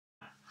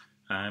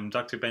I'm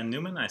Dr. Ben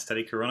Newman. I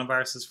study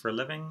coronaviruses for a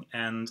living,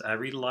 and I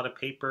read a lot of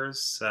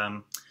papers.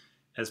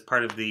 As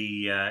part of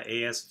the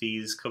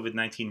ASV's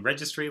COVID-19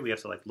 registry, we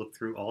have to look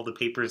through all the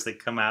papers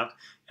that come out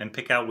and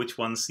pick out which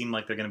ones seem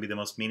like they're going to be the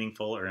most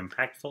meaningful or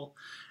impactful.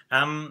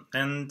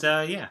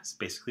 Yeah, it's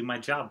basically my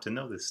job to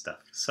know this stuff.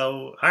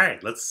 So, all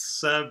right,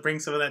 let's bring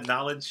some of that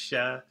knowledge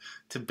to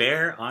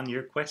bear on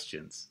your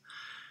questions.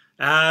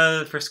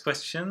 The first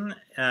question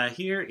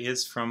here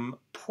is from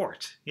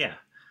Port. Yeah.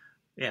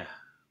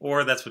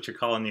 Or that's what you're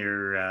calling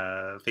your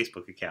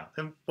Facebook account.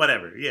 And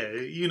whatever. Yeah,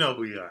 you know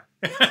who you are.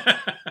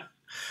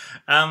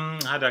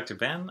 Hi, Dr.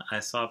 Ben. I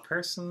saw a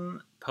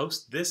person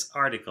post this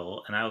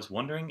article, and I was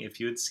wondering if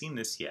you had seen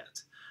this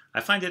yet.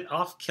 I find it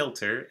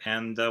off-kilter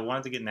and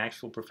wanted to get an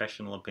actual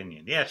professional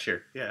opinion. Yeah,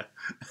 sure. Yeah.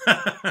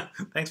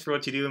 Thanks for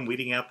what you do in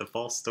weeding out the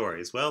false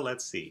stories. Well,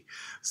 let's see.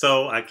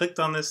 So I clicked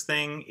on this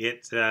thing.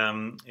 It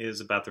is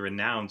about the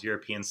renowned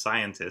European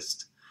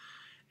scientist.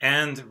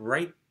 And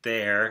right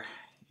there,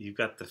 you've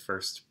got the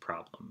first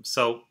problem.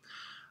 So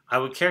I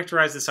would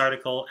characterize this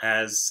article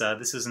as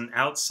this is an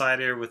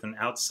outsider with an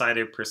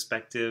outsider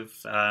perspective,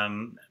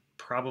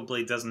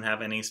 probably doesn't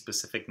have any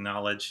specific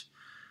knowledge,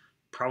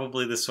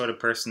 probably the sort of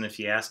person, if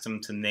you asked him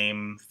to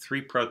name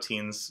 3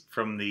 proteins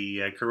from the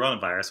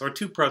coronavirus, or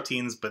 2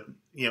 proteins, but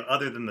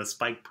other than the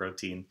spike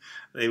protein,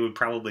 they would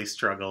probably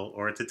struggle,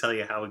 or to tell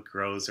you how it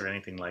grows or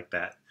anything like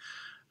that.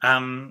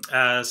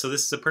 So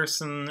this is a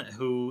person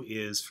who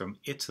is from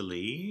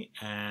Italy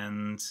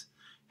and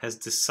has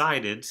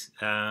decided,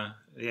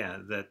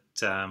 that,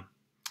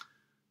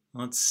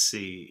 let's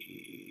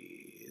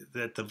see,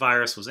 that the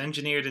virus was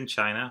engineered in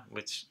China,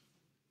 which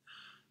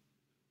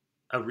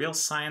a real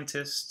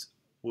scientist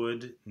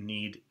would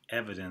need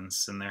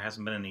evidence, and there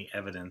hasn't been any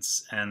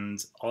evidence.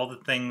 And all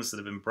the things that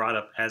have been brought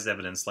up as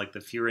evidence, like the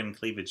furin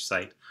cleavage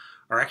site,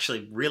 are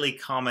actually really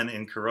common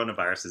in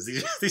coronaviruses.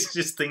 These are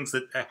just things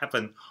that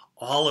happen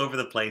all over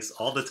the place,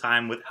 all the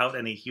time, without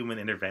any human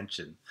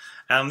intervention.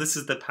 This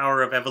is the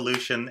power of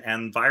evolution,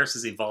 and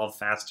viruses evolve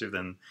faster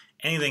than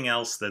anything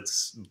else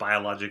that's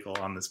biological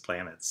on this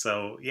planet.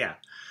 So, yeah,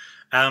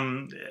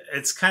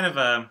 it's kind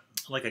of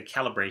like a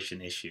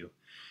calibration issue.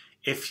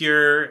 If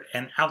you're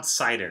an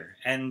outsider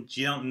and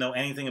you don't know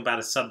anything about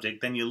a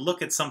subject, then you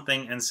look at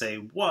something and say,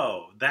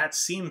 whoa, that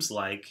seems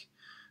like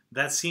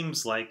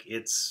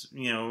it's,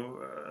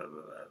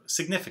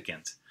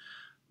 significant.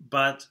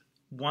 But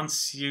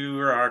once you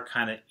are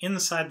kind of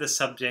inside the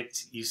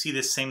subject, you see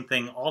the same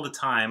thing all the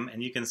time,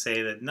 and you can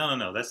say that,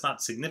 no, that's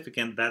not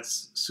significant,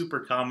 that's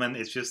super common,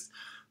 it's just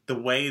the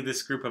way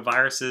this group of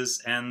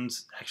viruses, and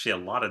actually a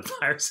lot of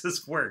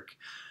viruses, work.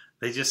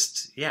 They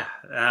just,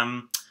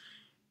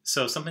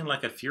 so something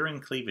like a furin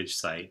cleavage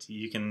site,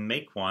 you can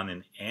make one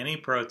in any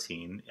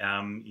protein.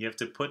 You have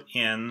to put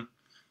in,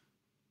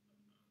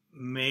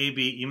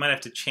 maybe you might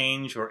have to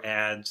change or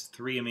add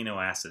 3 amino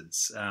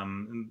acids,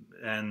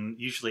 and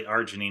usually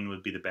arginine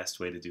would be the best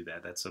way to do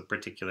that. That's a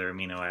particular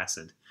amino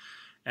acid.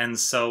 And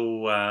so,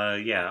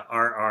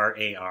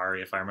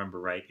 RRAR, if I remember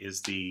right,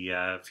 is the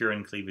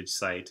furin cleavage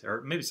site,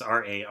 or maybe it's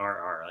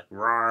RARR, like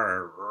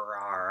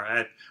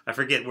rar. I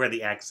forget where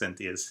the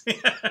accent is.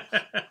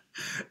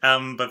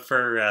 But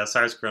for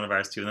SARS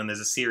coronavirus 2, and then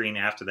there's a serine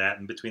after that,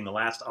 and between the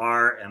last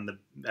R and the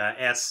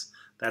S,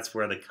 that's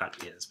where the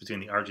cut is, between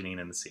the arginine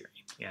and the serine.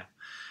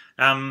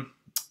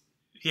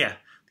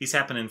 These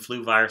happen in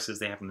flu viruses.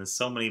 They happen in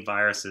so many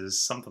viruses.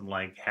 Something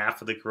like half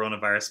of the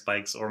coronavirus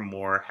spikes or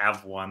more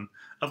have one,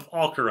 of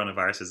all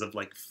coronaviruses, of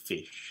like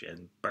fish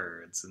and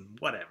birds and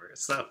whatever.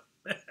 So,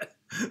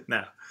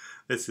 now,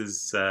 this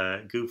is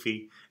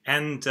goofy.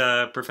 And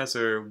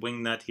Professor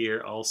Wingnut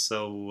here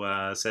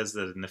also says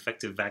that an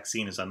effective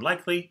vaccine is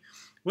unlikely,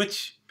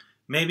 which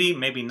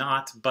maybe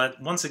not. But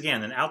once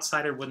again, an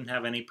outsider wouldn't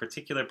have any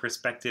particular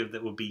perspective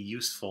that would be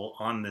useful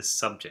on this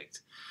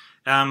subject.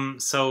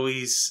 So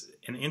he's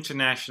an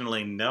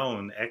internationally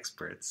known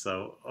expert.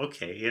 So,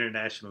 okay,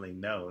 internationally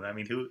known. I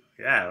mean,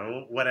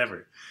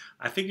 whatever.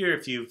 I figure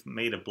if you've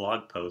made a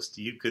blog post,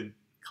 you could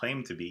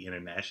claim to be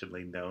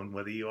internationally known,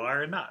 whether you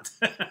are or not.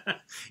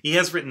 He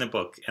has written a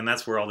book, and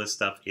that's where all this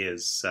stuff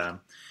is. And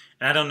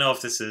I don't know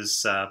if this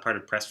is part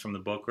of press from the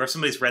book, or if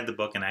somebody's read the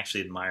book and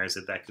actually admires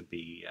it. That could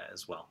be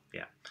as well.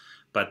 Yeah,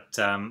 but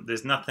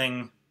there's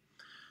nothing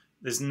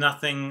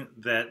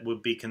that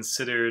would be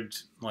considered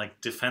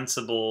like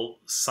defensible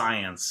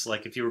science.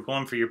 Like if you were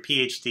going for your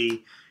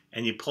PhD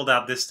and you pulled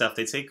out this stuff,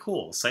 they'd say,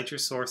 cool, cite your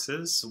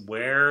sources.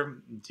 Where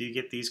do you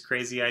get these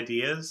crazy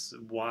ideas?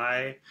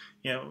 Why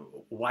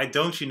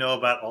don't you know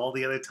about all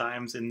the other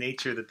times in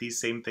nature that these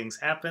same things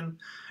happen?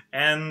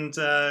 And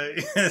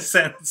in a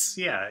sense,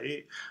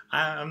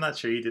 I'm not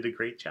sure you did a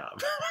great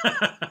job.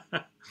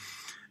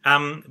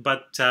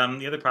 But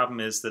the other problem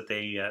is that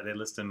they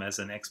list him as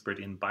an expert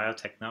in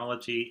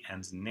biotechnology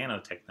and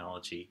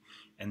nanotechnology,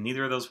 and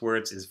neither of those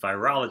words is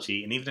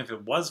virology. And even if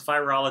it was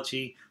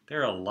virology,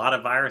 there are a lot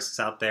of viruses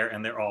out there,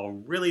 and they're all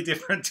really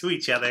different to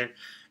each other.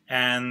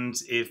 And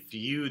if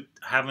you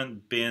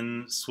haven't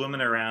been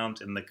swimming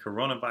around in the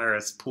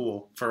coronavirus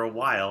pool for a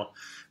while,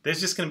 there's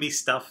just going to be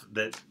stuff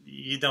that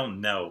you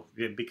don't know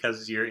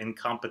because you're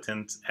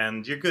incompetent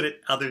and you're good at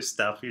other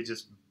stuff. You're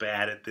just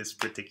bad at this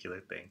particular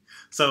thing.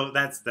 So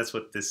that's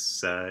what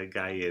this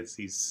guy is.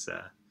 He's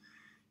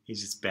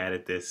just bad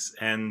at this.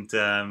 And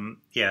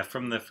yeah,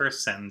 from the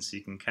first sentence, you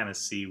can kind of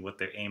see what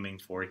they're aiming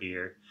for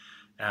here.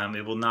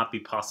 It will not be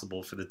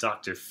possible for the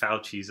Dr.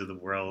 Fauci's of the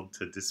world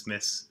to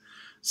dismiss.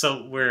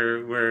 So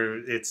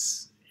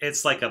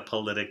it's like a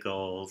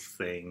political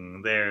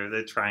thing.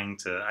 They're trying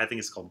to. I think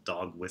it's called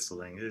dog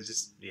whistling. It's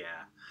just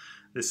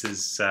this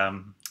is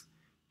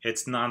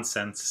it's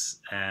nonsense,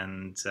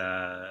 and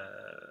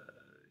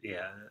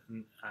yeah,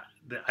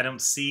 I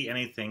don't see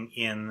anything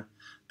in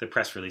the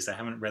press release. I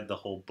haven't read the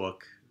whole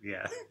book,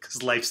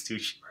 because life's too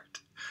short.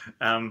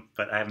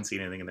 But I haven't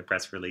seen anything in the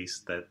press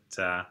release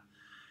that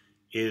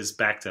is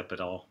backed up at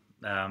all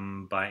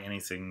by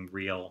anything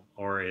real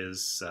or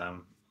is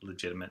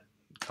legitimate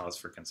cause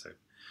for concern.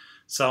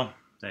 So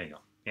there you go.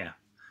 Yeah,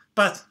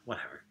 but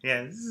whatever.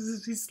 Yeah,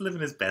 he's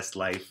living his best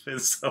life,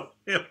 and so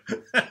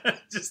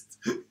just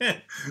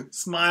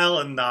smile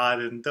and nod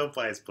and don't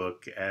buy his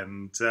book.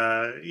 And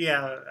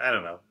yeah, I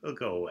don't know. It'll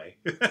go away.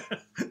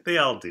 They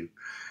all do.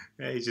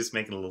 He's just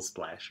making a little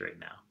splash right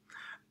now.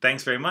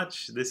 Thanks very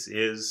much. This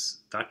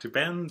is Dr.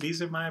 Ben.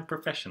 These are my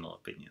professional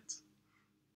opinions.